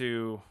them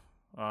into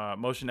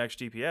Motion X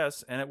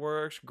GPS, and it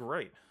works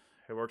great.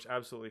 It works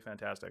absolutely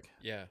fantastic.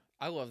 Yeah,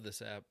 I love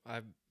this app.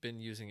 I've been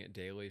using it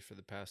daily for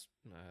the past,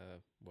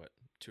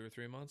 2 or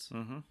 3 months?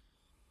 Mm-hmm.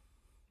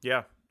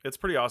 Yeah, it's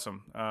pretty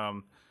awesome.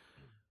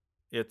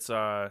 It's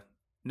now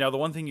the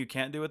one thing you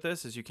can't do with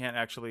this is you can't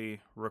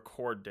actually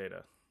record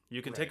data.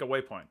 You can take a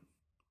waypoint,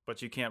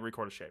 but you can't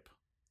record a shape.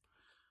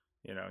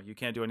 You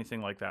can't do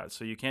anything like that.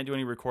 So you can't do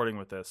any recording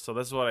with this. So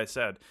this is what I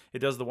said. It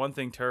does the one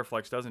thing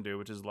Terraflex doesn't do,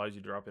 which is allows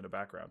you to drop in a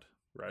background,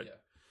 right?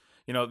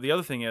 Yeah. The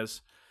other thing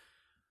is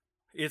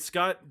it's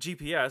got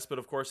GPS, but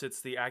of course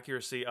it's the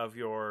accuracy of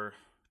your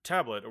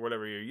tablet or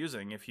whatever you're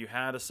using. If you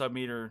had a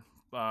sub-meter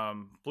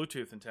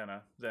Bluetooth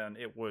antenna, then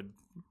it would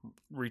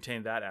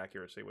retain that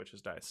accuracy, which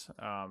is nice.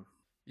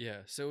 Yeah,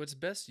 so its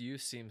best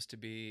use seems to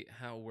be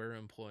how we're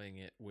employing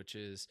it, which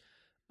is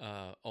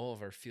all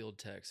of our field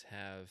techs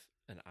have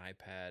an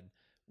iPad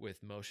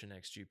with Motion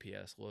X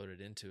GPS loaded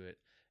into it,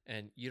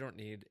 and you don't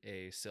need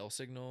a cell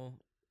signal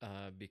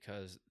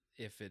because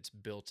if it's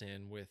built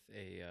in with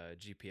a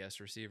GPS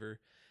receiver,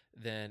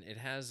 then it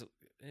has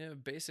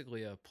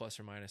basically a plus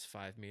or minus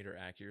 5 meter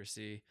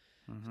accuracy.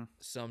 Mm-hmm.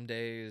 Some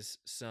days,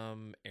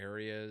 some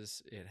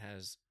areas, it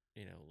has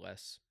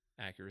less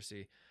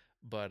accuracy.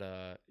 But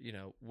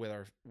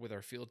with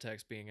our field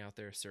techs being out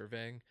there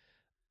surveying,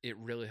 it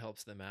really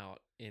helps them out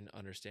in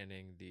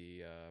understanding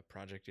the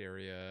project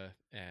area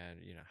and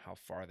how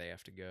far they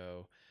have to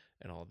go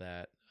and all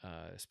that.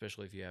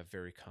 Especially if you have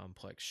very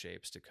complex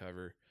shapes to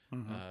cover.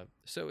 Mm-hmm.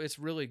 So it's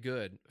really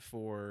good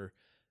for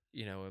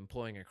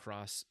employing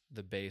across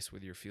the base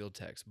with your field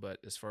techs. But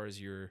as far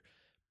as your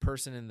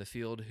person in the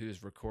field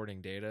who's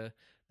recording data,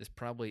 this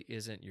probably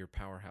isn't your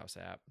powerhouse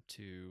app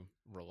to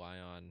rely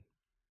on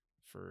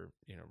for,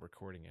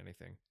 recording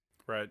anything.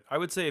 Right. I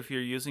would say if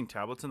you're using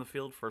tablets in the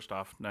field, first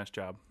off, nice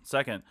job.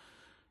 Second,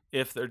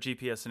 if they're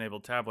GPS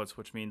enabled tablets,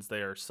 which means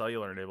they are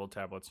cellular enabled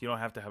tablets, you don't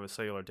have to have a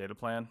cellular data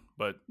plan,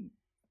 but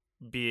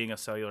being a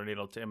cellular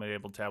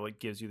enabled tablet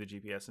gives you the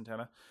GPS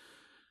antenna.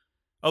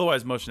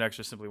 Otherwise, Motion X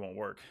just simply won't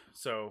work.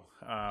 So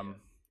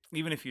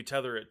even if you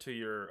tether it to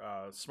your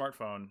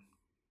smartphone,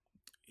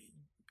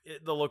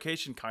 the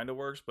location kind of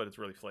works, but it's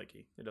really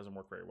flaky. It doesn't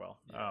work very well.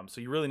 Yeah.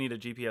 So you really need a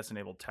GPS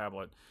enabled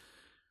tablet.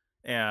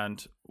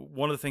 And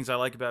one of the things I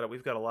like about it,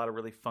 we've got a lot of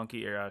really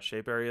funky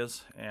shape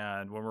areas.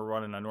 And when we're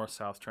running a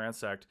north-south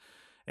transect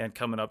and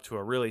coming up to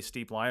a really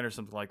steep line or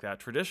something like that,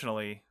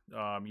 traditionally,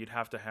 you'd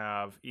have to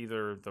have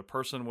either the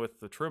person with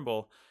the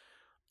Trimble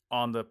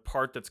on the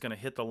part that's going to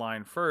hit the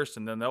line first,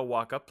 and then they'll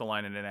walk up the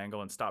line at an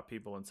angle and stop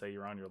people and say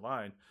you're on your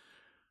line.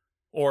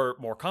 Or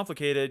more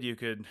complicated, you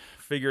could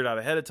figure it out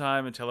ahead of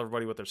time and tell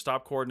everybody what their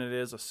stop coordinate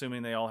is,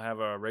 assuming they all have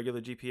a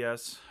regular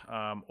GPS.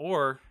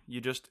 Or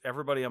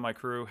everybody on my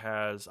crew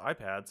has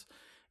iPads,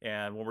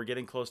 and when we're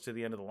getting close to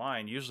the end of the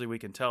line, usually we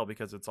can tell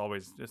because it's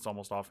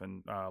almost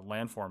often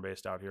landform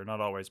based out here.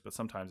 Not always, but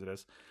sometimes it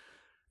is.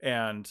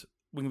 And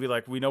we can be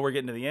like, we know we're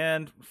getting to the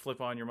end, flip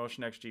on your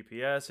Motion X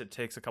GPS. It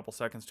takes a couple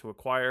seconds to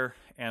acquire,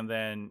 and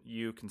then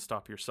you can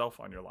stop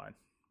yourself on your line.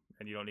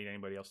 And you don't need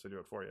anybody else to do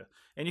it for you.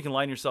 And you can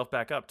line yourself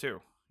back up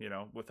too,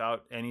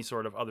 without any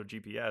sort of other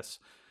GPS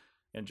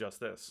and just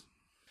this.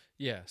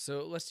 Yeah, so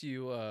it lets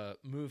you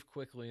move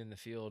quickly in the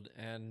field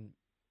and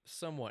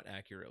somewhat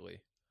accurately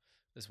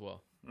as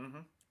well. Mm-hmm.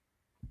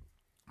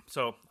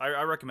 So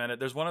I recommend it.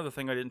 There's one other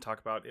thing I didn't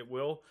talk about.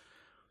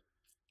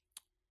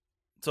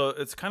 So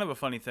it's kind of a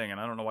funny thing, and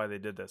I don't know why they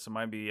did this. It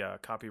might be a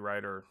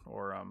copyright or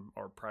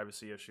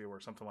privacy issue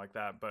or something like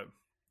that, but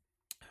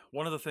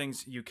one of the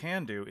things you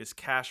can do is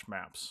cache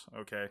maps,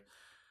 okay?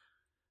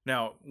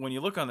 Now, when you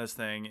look on this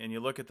thing and you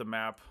look at the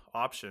map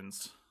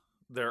options,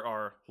 there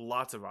are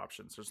lots of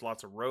options. There's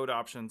lots of road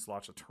options,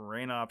 lots of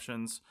terrain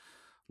options,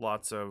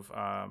 lots of...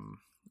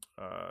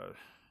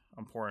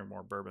 I'm pouring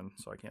more bourbon,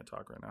 so I can't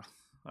talk right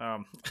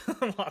now.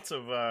 Lots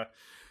of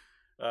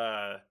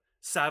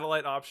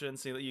satellite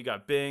options. So you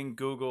got Bing,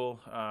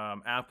 Google,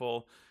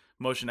 Apple.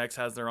 Motion X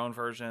has their own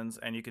versions,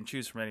 and you can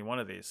choose from any one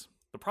of these.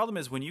 The problem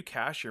is when you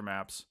cache your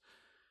maps,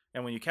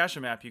 and when you cache a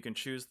map, you can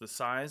choose the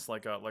size,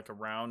 like a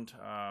round,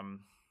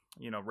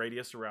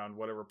 radius around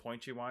whatever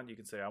point you want. You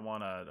can say, I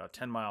want a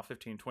 10-mile,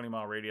 15,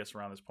 20-mile radius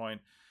around this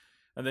point.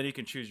 And then you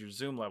can choose your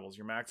zoom levels,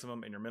 your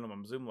maximum and your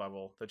minimum zoom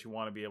level that you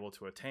want to be able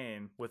to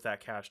attain with that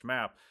cached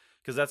map,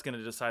 because that's going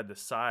to decide the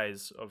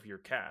size of your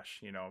cache.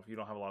 If you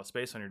don't have a lot of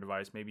space on your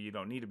device, maybe you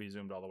don't need to be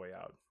zoomed all the way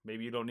out.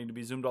 Maybe you don't need to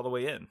be zoomed all the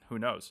way in. Who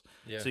knows?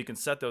 Yeah. So you can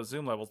set those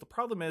zoom levels. The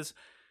problem is,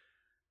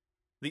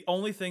 the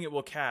only thing it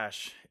will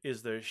cache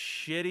is the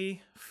shitty,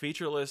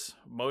 featureless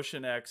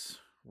Motion X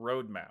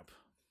roadmap,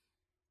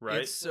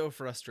 right? It's so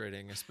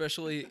frustrating,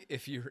 especially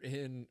if you're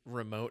in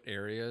remote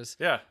areas.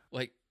 Yeah.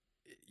 Like,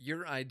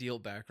 your ideal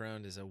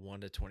background is a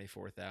 1 to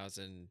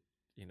 24,000,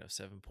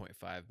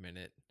 7.5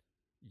 minute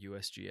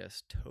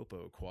USGS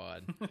topo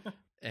quad.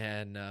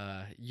 And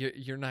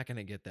you're not going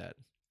to get that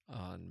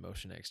on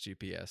Motion X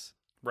GPS.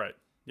 Right.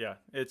 Yeah.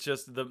 It's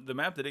just the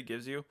map that it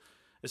gives you,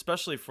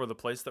 especially for the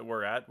place that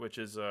we're at, which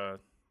is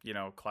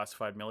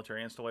classified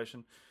military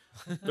installation.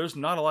 There's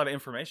not a lot of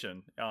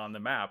information on the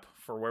map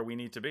for where we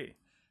need to be.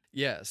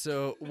 Yeah,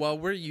 so while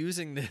we're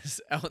using this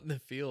out in the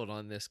field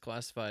on this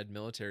classified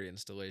military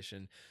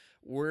installation,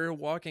 we're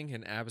walking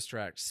in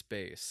abstract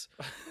space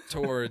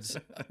towards,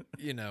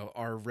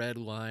 our red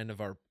line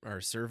of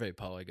our survey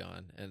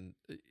polygon. And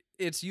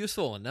it's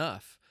useful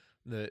enough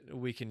that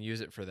we can use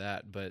it for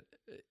that, but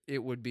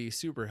it would be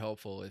super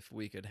helpful if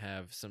we could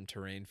have some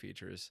terrain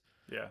features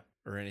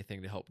or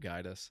anything to help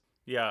guide us.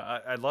 Yeah,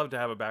 I'd love to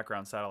have a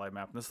background satellite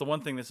map. And that's the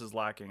one thing this is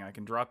lacking. I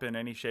can drop in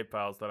any shape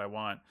files that I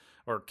want,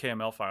 or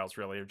KML files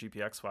really, or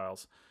GPX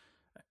files,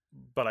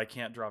 but I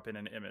can't drop in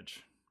an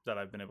image that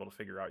I've been able to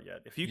figure out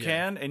yet. If you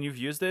can, and you've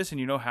used this and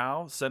you know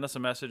how, send us a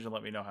message and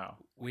let me know how.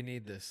 We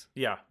need this.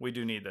 Yeah, we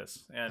do need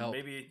this. And Help.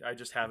 Maybe I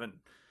just haven't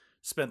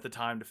spent the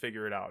time to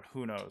figure it out.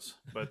 Who knows?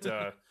 But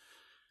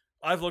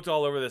I've looked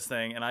all over this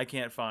thing, and I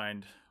can't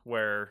find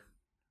where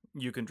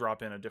you can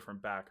drop in a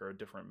different back or a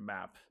different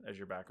map as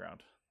your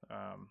background.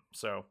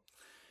 So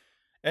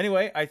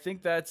anyway, I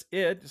think that's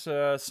it.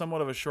 It's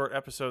somewhat of a short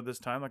episode this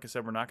time. Like I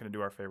said, we're not going to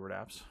do our favorite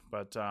apps,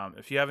 but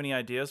if you have any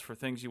ideas for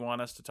things you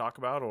want us to talk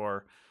about,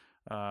 or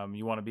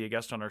you want to be a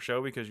guest on our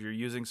show because you're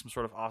using some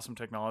sort of awesome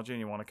technology and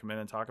you want to come in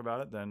and talk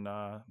about it,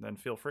 then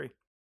feel free.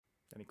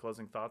 Any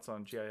closing thoughts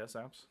on GIS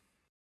apps?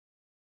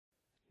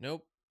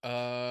 Nope.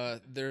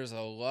 There's a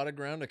lot of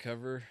ground to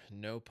cover.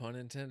 No pun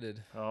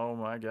intended. Oh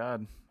my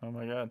God.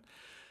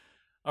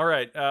 All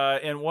right,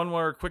 and one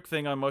more quick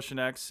thing on Motion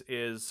X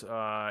is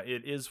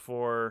it is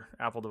for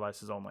Apple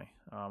devices only.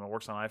 It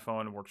works on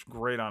iPhone. It works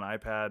great on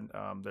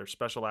iPad. There's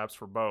special apps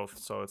for both,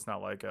 so it's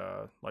not like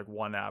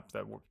one app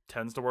that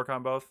tends to work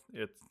on both.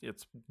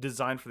 It's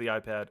designed for the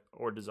iPad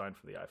or designed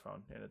for the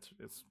iPhone, and it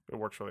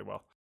works really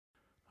well.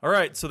 All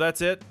right, so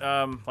that's it.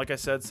 Like I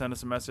said, send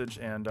us a message,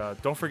 and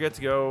don't forget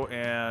to go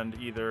and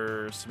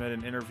either submit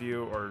an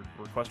interview or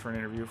request for an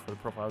interview for the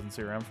Profiles in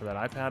CRM for that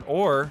iPad,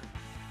 or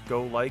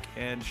go like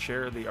and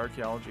share the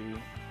Archaeology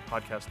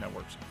Podcast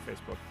Network's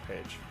Facebook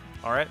page.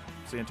 All right,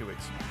 see you in 2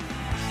 weeks.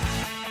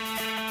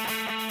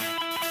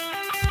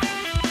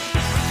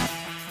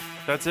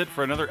 That's it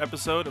for another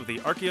episode of the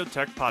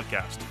Archaeotech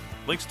Podcast.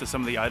 Links to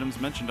some of the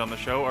items mentioned on the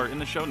show are in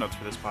the show notes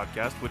for this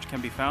podcast, which can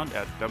be found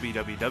at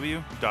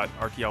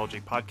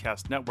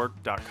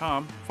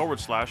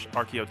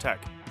www.archaeologypodcastnetwork.com/archaeotech.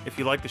 If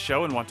you like the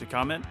show and want to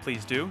comment,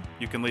 please do.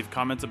 You can leave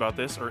comments about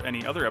this or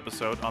any other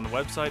episode on the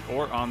website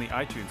or on the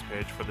iTunes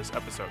page for this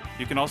episode.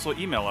 You can also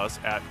email us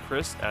at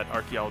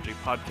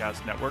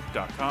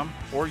chris@archaeologypodcastnetwork.com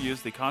or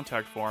use the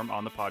contact form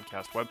on the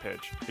podcast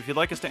webpage. If you'd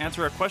like us to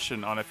answer a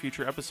question on a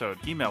future episode,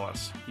 email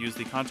us. Use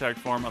the contact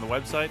form on the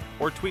website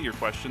or tweet your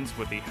questions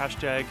with the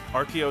hashtag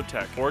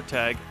Archaeotech or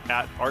tag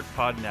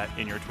 @ArchPodNet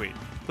in your tweet.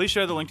 Please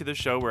share the link to this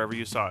show wherever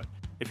you saw it.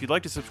 If you'd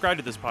like to subscribe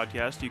to this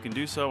podcast, you can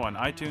do so on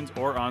iTunes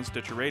or on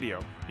Stitcher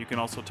Radio. You can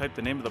also type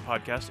the name of the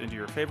podcast into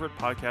your favorite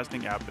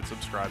podcasting app and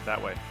subscribe that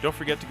way. Don't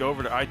forget to go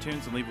over to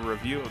iTunes and leave a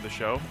review of the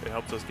show. It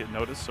helps us get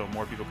noticed so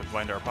more people can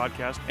find our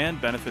podcast and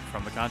benefit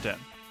from the content.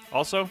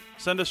 Also,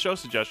 send us show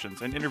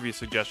suggestions and interview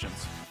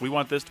suggestions. We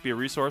want this to be a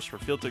resource for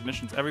field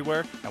technicians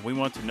everywhere, and we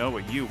want to know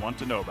what you want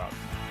to know about.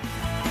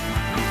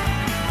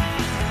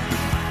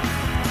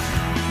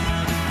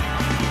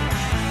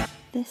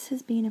 This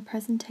has been a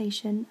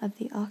presentation of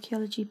the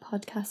Archaeology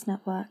Podcast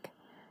Network.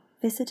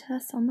 Visit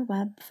us on the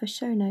web for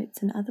show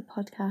notes and other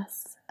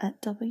podcasts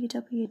at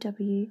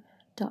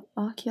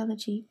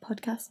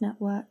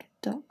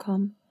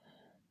www.archaeologypodcastnetwork.com.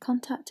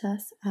 Contact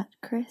us at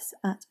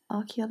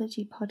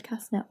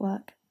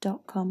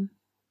chris@archaeologypodcastnetwork.com.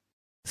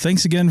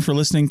 Thanks again for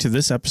listening to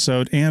this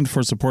episode and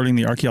for supporting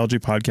the Archaeology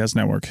Podcast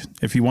Network.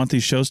 If you want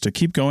these shows to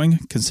keep going,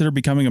 consider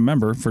becoming a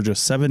member for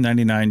just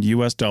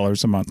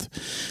 $7.99 a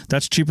month.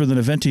 That's cheaper than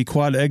a venti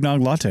quad eggnog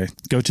latte.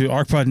 Go to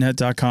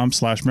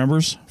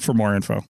archpodnet.com/members for more info.